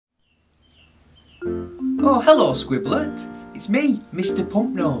Oh, hello, Squibblet. It's me, Mr.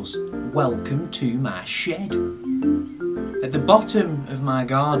 Pumpnose. Welcome to my shed. At the bottom of my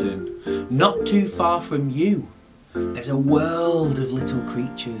garden, not too far from you, there's a world of little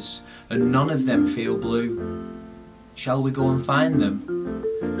creatures, and none of them feel blue. Shall we go and find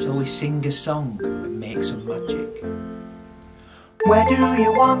them? Shall we sing a song and make some magic? Where do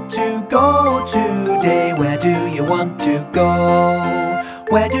you want to go today? Where do you want to go?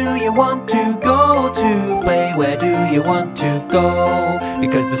 Where do you want to go to play? Where do you want to go?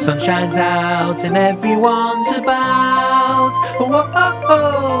 Because the sun shines out and everyone's about. Oh, oh, oh,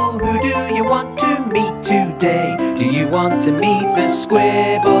 oh. Who do you want to meet today? Do you want to meet the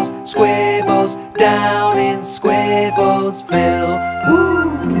Squibbles? Squibbles down in Squibblesville. Woo!